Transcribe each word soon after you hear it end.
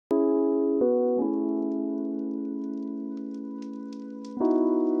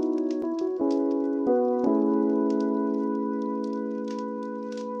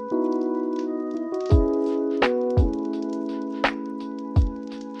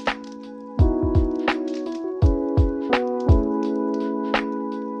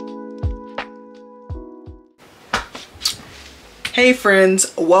Hey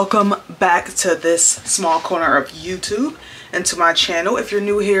friends, welcome back to this small corner of YouTube and to my channel. If you're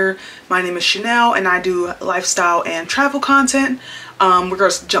new here, my name is Chanel and I do lifestyle and travel content. We're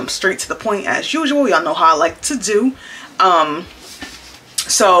going to jump straight to the point as usual. Y'all know how I like to do.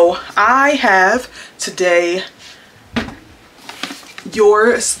 So I have today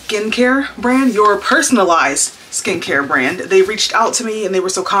your skincare brand, your personalized skincare brand. They reached out to me and they were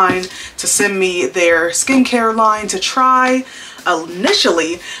so kind to send me their skincare line to try.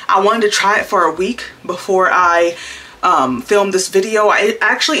 Initially, I wanted to try it for a week before I filmed this video. I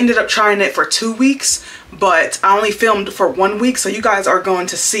actually ended up trying it for 2 weeks, but I only filmed for 1 week. So you guys are going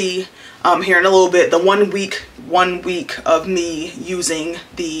to see here in a little bit the 1 week of me using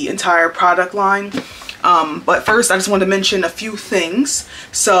the entire product line. But first, I just wanted to mention a few things.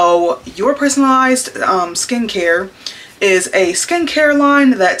 So your personalized skincare is a skincare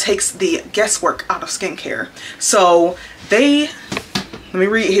line that takes the guesswork out of skincare. So let me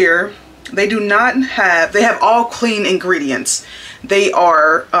read here. They have all clean ingredients. They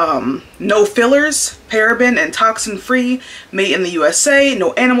are no fillers, paraben and toxin free, made in the USA,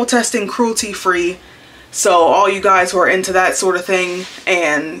 no animal testing, cruelty free. So all you guys who are into that sort of thing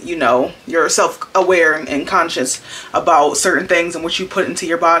and you know, you're self-aware and conscious about certain things and what you put into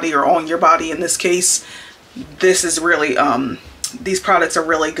your body or on your body in this case, this is really, these products are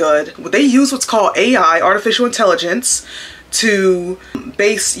really good. They use what's called AI, artificial intelligence, to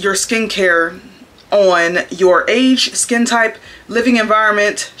base your skincare on your age, skin type, living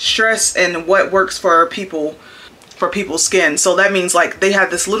environment, stress, and what works for people's skin. So that means like they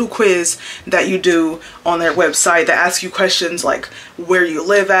have this little quiz that you do on their website that asks you questions like where you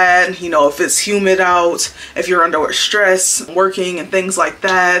live at, you know, if it's humid out, if you're under stress, working and things like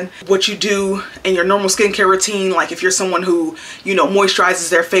that, what you do in your normal skincare routine, like if you're someone who, you know, moisturizes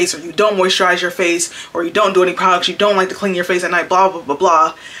their face or you don't moisturize your face or you don't do any products, you don't like to clean your face at night, blah, blah, blah,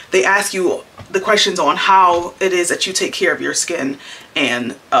 blah. They ask you the questions on how it is that you take care of your skin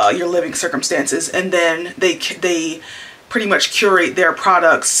and your living circumstances, and then they pretty much curate their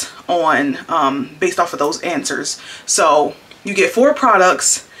products on based off of those answers. So you get 4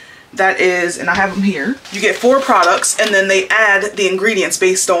 products, that is, and I have them here. You get 4 products and then they add the ingredients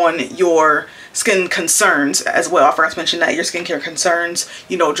based on your skin concerns as well. I forgot to mention that, your skincare concerns,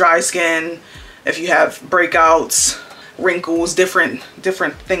 you know, dry skin, if you have breakouts, wrinkles, different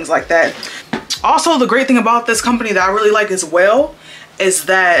things like that. Also, the great thing about this company that I really like as well is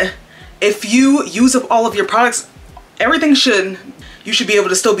that if you use up all of your products, you should be able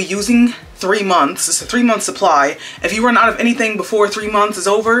to still be using 3 months. It's a 3-month supply. If you run out of anything before 3 months is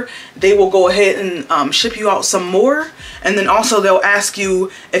over, they will go ahead and ship you out some more. And then also they'll ask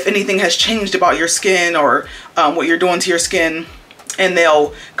you if anything has changed about your skin or what you're doing to your skin, and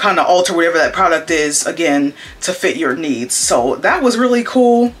they'll kind of alter whatever that product is again to fit your needs. So that was really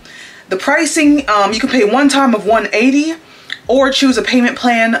cool. The pricing, you can pay one time of $180 or choose a payment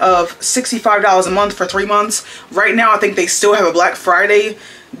plan of $65 a month for 3 months. Right now, I think they still have a Black Friday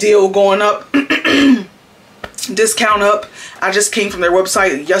deal going up, discount up. I just came from their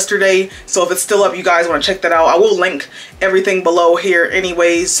website yesterday, so if it's still up, you guys want to check that out. I will link everything below here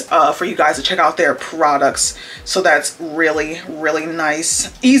anyways for you guys to check out their products. So that's really, really nice.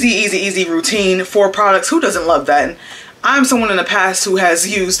 Easy routine. 4 products. Who doesn't love that? I'm someone in the past who has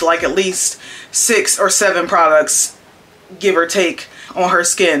used like at least 6 or 7 products, give or take, on her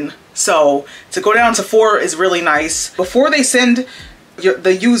skin. So to go down to 4 is really nice. Before they send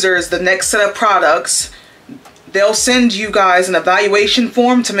the users the next set of products, they'll send you guys an evaluation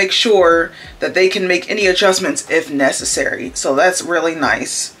form to make sure that they can make any adjustments if necessary. So that's really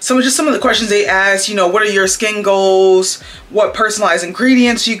nice. So just some of the questions they ask, you know, what are your skin goals? What personalized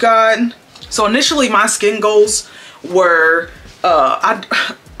ingredients you got? So initially my skin goals were,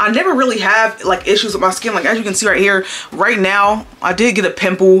 I never really have like issues with my skin. Like as you can see right here, right now, I did get a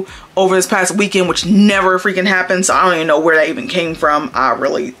pimple over this past weekend, which never freaking happens. So I don't even know where that even came from. I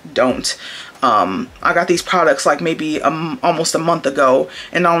really don't. I got these products like maybe almost a month ago,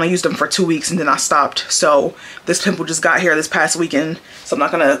 and I only used them for 2 weeks and then I stopped. So this pimple just got here this past weekend, so I'm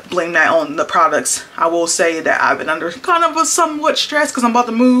not gonna blame that on the products. I will say that I've been under kind of a somewhat stress because I'm about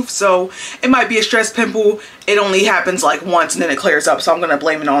to move, so it might be a stress pimple. It only happens like once and then it clears up, so I'm gonna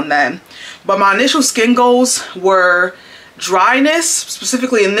blame it on that. But my initial skin goals were dryness,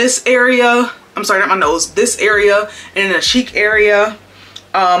 specifically in this area. I'm sorry, not my nose, this area, and in the cheek area.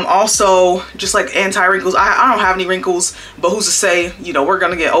 Also just like anti-wrinkles. I don't have any wrinkles, but who's to say, you know, we're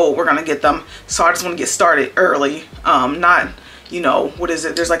gonna get old, we're gonna get them. So I just want to get started early. Not, you know, what is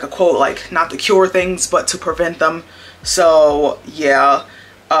it, there's like a quote like, not to cure things but to prevent them. So yeah,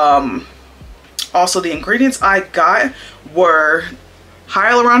 Also, the ingredients I got were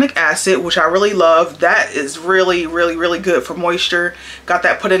hyaluronic acid, which I really love. That is really good for moisture. Got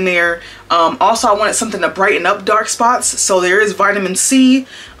that put in there. Also, I wanted something to brighten up dark spots, so there is vitamin C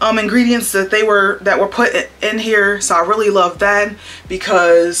ingredients that were put in here. So I really love that,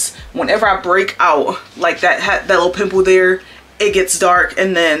 because whenever I break out like that little pimple there, it gets dark,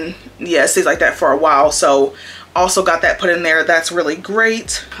 and then yeah, it stays like that for a while. So also got that put in there. That's really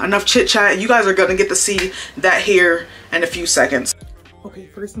great. Enough chit chat. You guys are gonna get to see that here in a few seconds. Okay,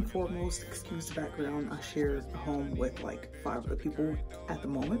 first and foremost, excuse the background. I share a home with like 5 other people at the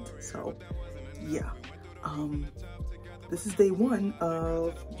moment. So yeah, this is day 1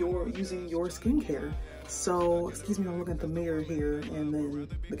 of using your skincare. So excuse me, I'm looking at the mirror here and then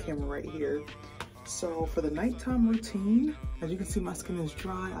the camera right here. So for the nighttime routine, as you can see, my skin is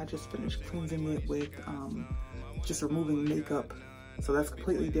dry. I just finished cleansing it with just removing makeup. So that's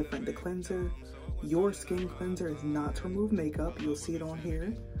completely different. The cleanser, your skin cleanser, is not to remove makeup. You'll see it on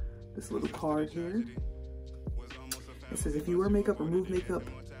here, this little card here. It says if you wear makeup, remove makeup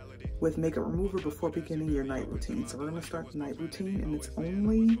with makeup remover before beginning your night routine. So we're gonna start the night routine, and it's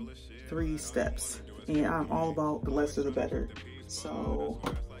only 3 steps. And I'm all about the less the better. So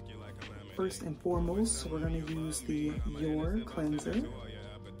first and foremost, we're gonna use the Your cleanser.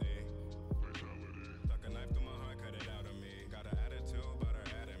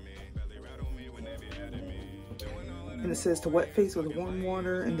 And it says to wet face with warm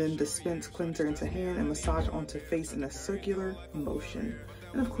water and then dispense cleanser into hand and massage onto face in a circular motion.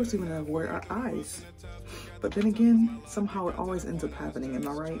 And of course, we're gonna avoid our eyes. But then again, somehow it always ends up happening, am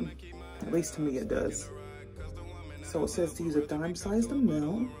I right? At least to me it does. So it says to use a dime-sized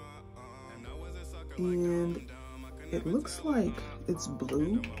amount. And it looks like it's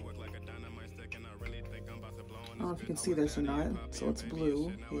blue. I don't know if you can see this or not. So it's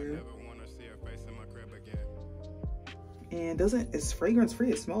blue here. And it's fragrance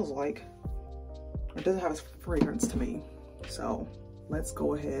free, it smells like. It doesn't have a fragrance to me. So let's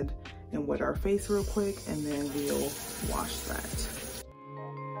go ahead and wet our face real quick, and then we'll wash that.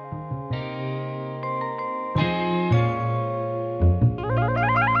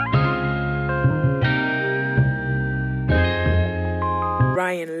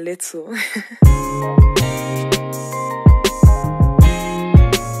 Ryan Little.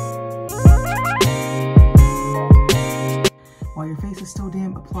 While your face is still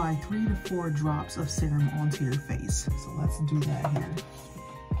damp, apply 3 to 4 drops of serum onto your face. So let's do that here.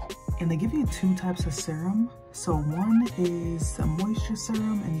 And they give you 2 types of serum. So one is a moisture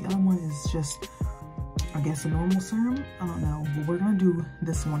serum, and the other one is just, I guess, a normal serum. I don't know, but we're gonna do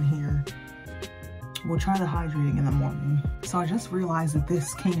this one here. We'll try the hydrating in the morning. So I just realized that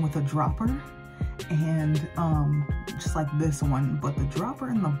this came with a dropper, and just like this one, but the dropper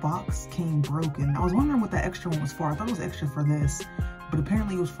in the box came broken. I was wondering what that extra one was for. I thought it was extra for this, but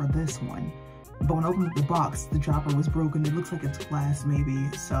apparently it was for this one. But when I opened the box, the dropper was broken. It looks like it's glass maybe.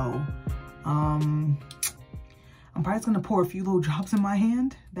 So I'm probably just gonna pour a few little drops in my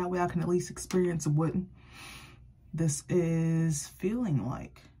hand. That way I can at least experience what this is feeling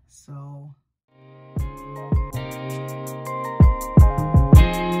like. So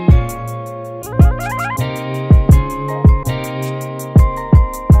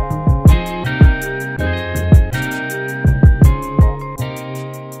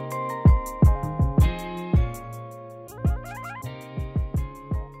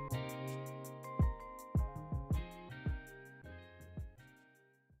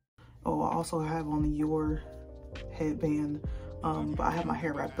oh, I also have on the Your headband, but I have my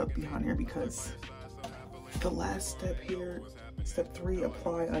hair wrapped up behind here because the last step here, step 3,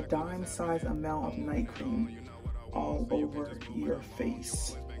 apply a dime-sized amount of night cream all over your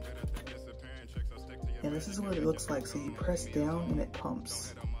face. And this is what it looks like. So you press down and it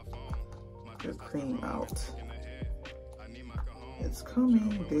pumps your cream out. It's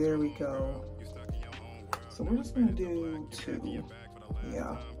coming, there we go. So we're just gonna do 2,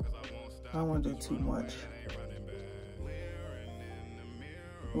 yeah. I don't want to do too much.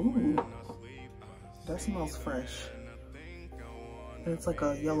 Ooh, that smells fresh. And it's like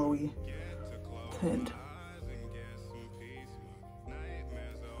a yellowy tint.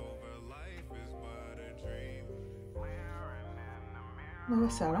 Like I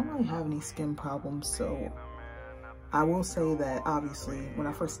said, I don't really have any skin problems, so I will say that obviously when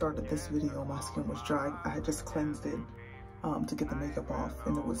I first started this video, my skin was dry. I had just cleansed it to get the makeup off,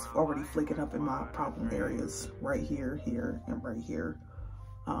 and it was already flaking up in my problem areas right here, here, and right here.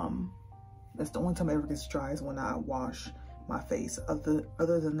 That's the only time it ever gets dry is when I wash my face.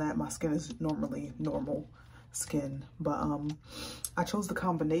 Other than that, my skin is normally normal skin. But I chose the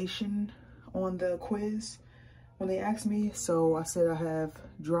combination on the quiz when they asked me. So I said I have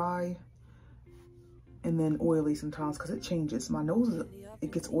dry and then oily sometimes, because it changes. My nose,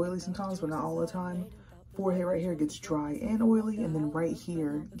 it gets oily sometimes, but not all the time. Forehead right here gets dry and oily, and then right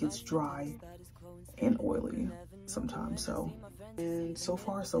here gets dry and oily sometimes. So, and so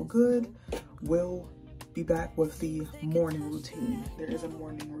far so good. We'll be back with the morning routine. There is a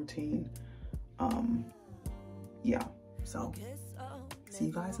morning routine. Yeah, so see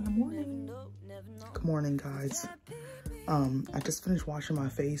you guys in the morning. Good morning, guys. I just finished washing my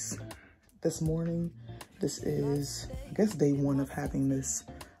face this morning. This is, I guess, day one of having this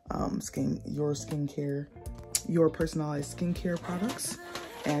your personalized skincare products.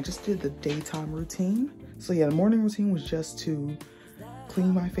 And I just did the daytime routine. So yeah, the morning routine was just to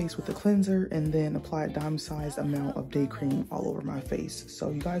clean my face with the cleanser and then apply a dime-sized amount of day cream all over my face. So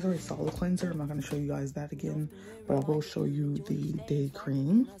you guys already saw the cleanser. I'm not going to show you guys that again, but I will show you the day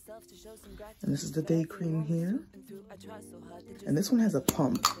cream. And this is the day cream here. And this one has a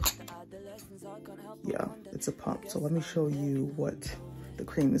pump. Yeah, it's a pump. So let me show you what the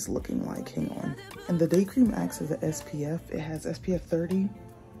cream is looking like. Hang on. And the day cream acts as an SPF. It has SPF 30.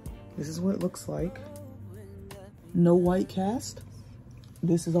 This is what it looks like. No white cast.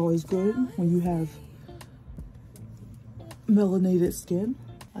 This is always good when you have melanated skin.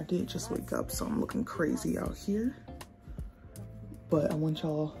 I did just wake up, so I'm looking crazy out here. But I want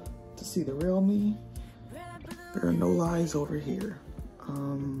y'all to see the real me. There are no lies over here.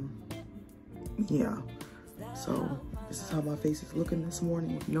 Yeah. So this is how my face is looking this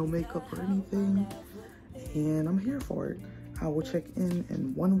morning with no makeup or anything. And I'm here for it. I will check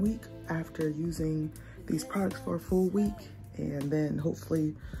in 1 week after using these products for a full week. And then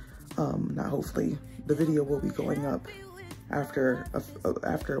hopefully, not hopefully, the video will be going up after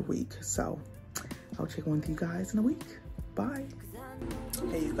a week. So I'll check in with you guys in a week. Bye.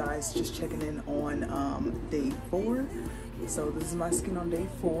 Hey you guys, just checking in on day 4. So this is my skin on day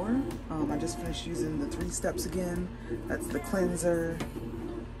 4. I just finished using the 3 steps again. That's the cleanser,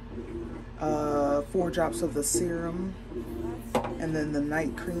 4 drops of the serum, and then the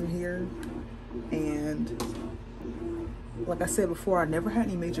night cream here. And like I said before, I never had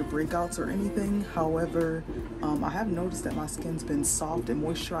any major breakouts or anything. However, I have noticed that my skin's been soft and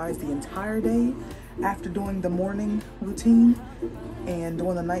moisturized the entire day after doing the morning routine and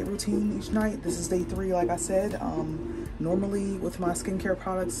doing the night routine each night. This is day 3, like I said. Normally with my skincare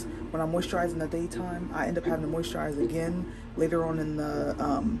products, when I moisturize in the daytime, I end up having to moisturize again later on in the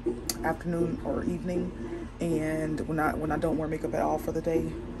afternoon or evening, and when I don't wear makeup at all for the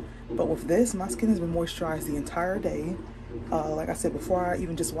day. But with this, my skin has been moisturized the entire day. Like I said before, I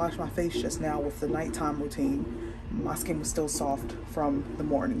even just washed my face just now with the nighttime routine. My skin was still soft from the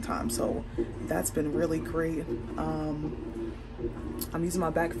morning time, so that's been really great. I'm using my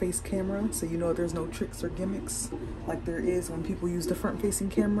back face camera, so you know there's no tricks or gimmicks like there is when people use the front facing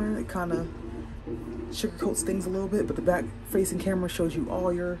camera. It kind of sugarcoats things a little bit, but the back facing camera shows you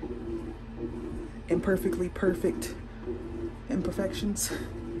all your imperfectly perfect imperfections.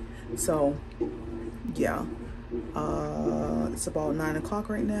 So yeah, it's about 9 o'clock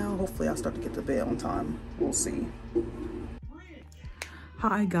right now. Hopefully I'll start to get to bed on time. We'll see.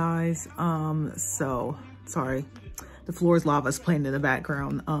 Hi guys, so sorry, the floor is lava is playing in the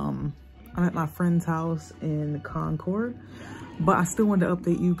background. I'm at my friend's house in Concord, but I still wanted to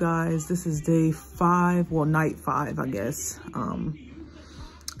update you guys. This is day 5, well, night 5, I guess.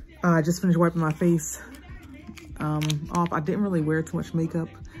 I just finished wiping my face off. I didn't really wear too much makeup.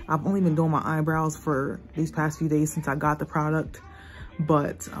 I've only been doing my eyebrows for these past few days since I got the product,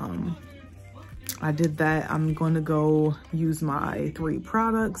 but I did that. I'm going to go use my 3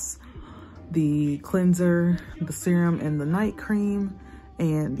 products, the cleanser, the serum, and the night cream.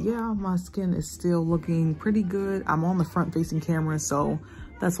 And yeah, my skin is still looking pretty good. I'm on the front facing camera, so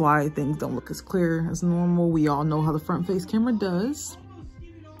that's why things don't look as clear as normal. We all know how the front face camera does.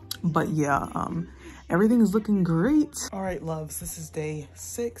 But yeah, everything is looking great. All right, loves, this is day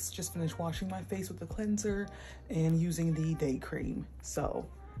 6. Just finished washing my face with the cleanser and using the day cream. So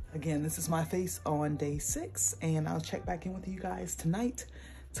again, this is my face on day 6, and I'll check back in with you guys tonight.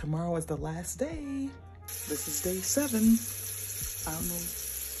 Tomorrow is the last day. This is day 7. I don't know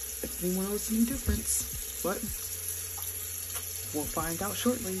if anyone knows any difference, but we'll find out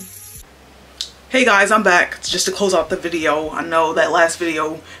shortly. Hey guys, I'm back just to close out the video. I know that last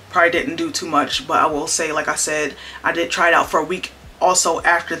video probably didn't do too much, but I will say, like I said, I did try it out for a week also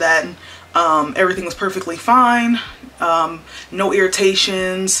after that. Everything was perfectly fine. No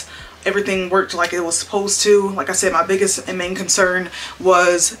irritations. Everything worked like it was supposed to. Like I said, my biggest and main concern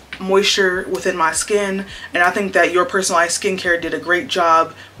was moisture within my skin, and I think that Your Personalized Skincare did a great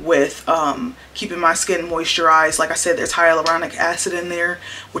job with keeping my skin moisturized. Like I said, there's hyaluronic acid in there,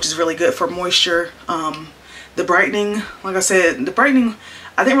 which is really good for moisture. The brightening, like I said, the brightening,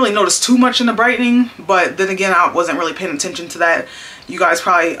 I didn't really notice too much in the brightening, but then again, I wasn't really paying attention to that. You guys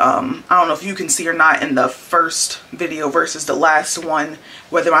probably, I don't know if you can see or not in the first video versus the last one,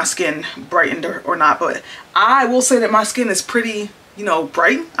 whether my skin brightened or not, but I will say that my skin is pretty, you know,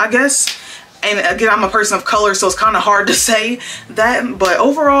 bright, I guess. And again, I'm a person of color, so it's kind of hard to say that, but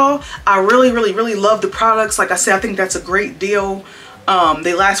overall, I really love the products. Like I said, I think that's a great deal.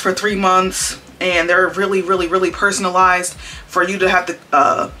 They last for 3 months. And they're really personalized for you to have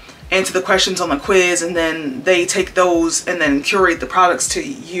to answer the questions on the quiz, and then they take those and then curate the products to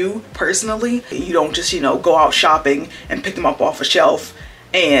you personally. You don't just, you know, go out shopping and pick them up off a shelf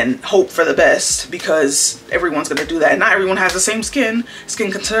and hope for the best, because everyone's gonna do that. And not everyone has the same skin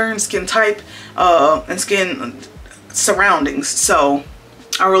concerns, skin type, and skin surroundings. So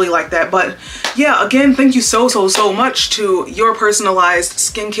I really like that. But yeah, again, thank you so much to Your Personalized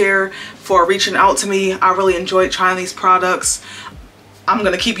Skincare for reaching out to me. I really enjoyed trying these products. I'm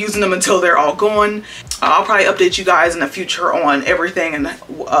gonna keep using them until they're all gone. I'll probably update you guys in the future on everything and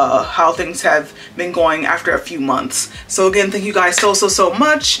how things have been going after a few months. So again, thank you guys so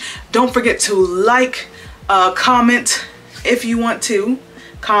much. Don't forget to like, comment if you want to.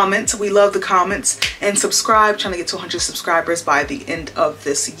 Comment, we love the comments, and subscribe. Trying to get to 100 subscribers by the end of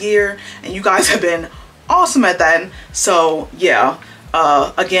this year, and you guys have been awesome at that. So yeah,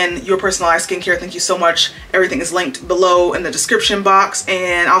 again, Your Personalized Skincare, thank you so much. Everything is linked below in the description box,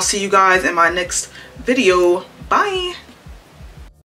 and I'll see you guys in my next video. Bye.